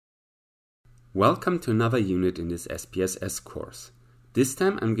Welcome to another unit in this SPSS course. This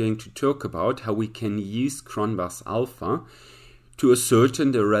time I'm going to talk about how we can use Cronbachs Alpha to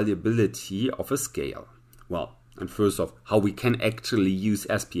ascertain the reliability of a scale. Well, and first off, how we can actually use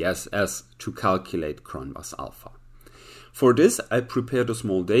SPSS to calculate Cronbachs Alpha. For this, I prepared a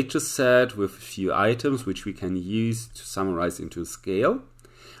small data set with a few items which we can use to summarize into a scale.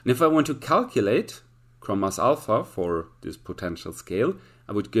 And if I want to calculate Cronbachs Alpha for this potential scale,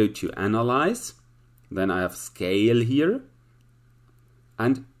 I would go to Analyze, then I have Scale here,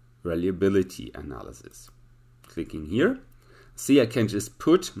 and Reliability Analysis. Clicking here, see I can just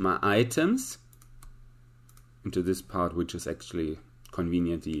put my items into this part, which is actually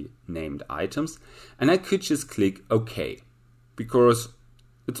conveniently named items, and I could just click OK, because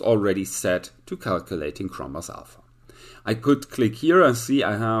it's already set to calculating Cronbachs Alpha. I could click here and see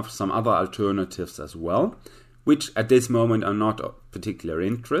I have some other alternatives as well, which at this moment are not of particular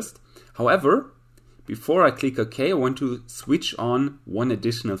interest. However, before I click OK, I want to switch on one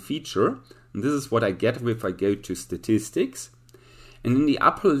additional feature. And this is what I get if I go to Statistics. And in the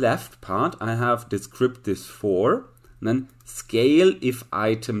upper left part, I have descriptives for, and then scale if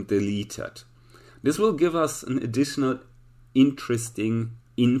item deleted. This will give us an additional interesting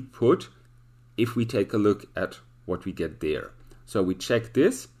input if we take a look at what we get there. So we check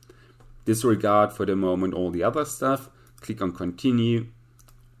this. Disregard for the moment all the other stuff, click on Continue,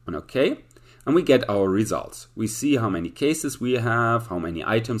 on OK, and we get our results. We see how many cases we have, how many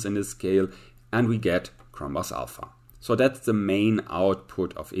items in the scale, and we get Cronbachs Alpha. So that's the main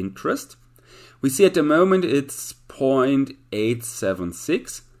output of interest. We see at the moment it's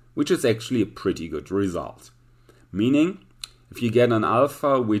 0.876, which is actually a pretty good result. Meaning, if you get an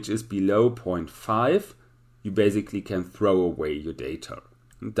alpha which is below 0.5, you basically can throw away your data.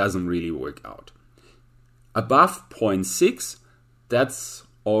 It doesn't really work out. Above 0.6, that's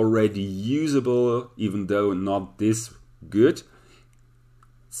already usable, even though not this good.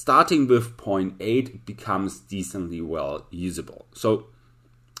 Starting with 0.8, it becomes decently well usable. So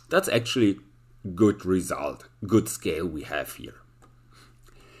that's actually a good result, good scale we have here.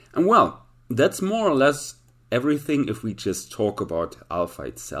 And well, that's more or less everything if we just talk about alpha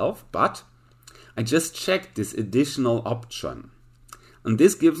itself, but I just checked this additional option. And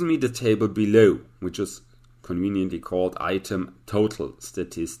this gives me the table below, which is conveniently called item total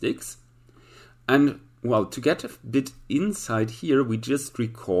statistics. And well, to get a bit inside here, we just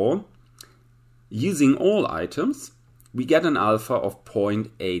recall using all items, we get an alpha of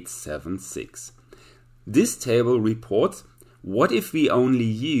 0.876. This table reports what if we only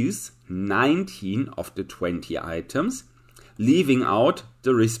use 19 of the 20 items, leaving out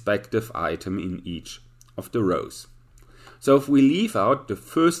the respective item in each of the rows. So if we leave out the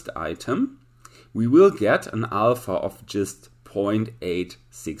first item, we will get an alpha of just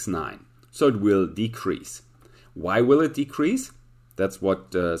 0.869. So it will decrease. Why will it decrease? That's what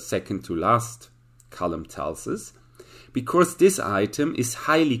the second to last column tells us. Because this item is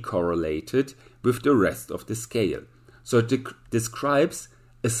highly correlated with the rest of the scale. So it describes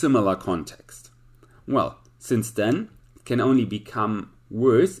a similar context. Well, since then, it can only become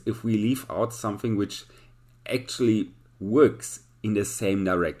worse if we leave out something which actually works in the same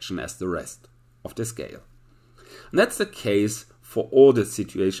direction as the rest of the scale. And that's the case for all the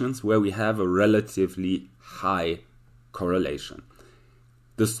situations where we have a relatively high correlation.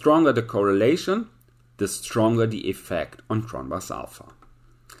 The stronger the correlation, the stronger the effect on Cronbachs Alpha.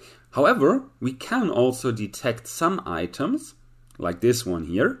 However, we can also detect some items, like this one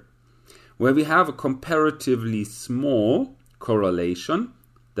here, where we have a comparatively small correlation,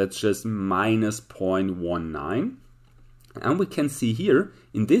 that's just minus 0.19. And we can see here,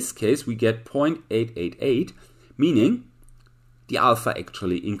 in this case, we get 0.888, meaning the alpha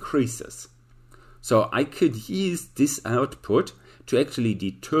actually increases. So I could use this output to actually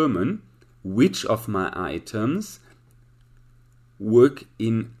determine which of my items work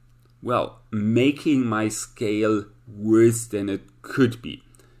in, well, making my scale worse than it could be.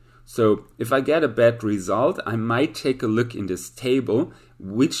 So if I get a bad result, I might take a look in this table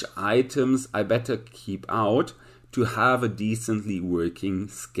which items I better keep out to have a decently working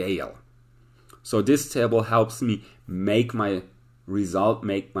scale. So this table helps me make my result,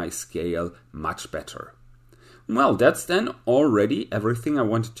 make my scale much better. Well, that's then already everything I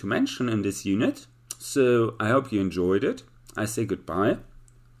wanted to mention in this unit. So I hope you enjoyed it. I say goodbye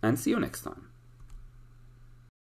and see you next time.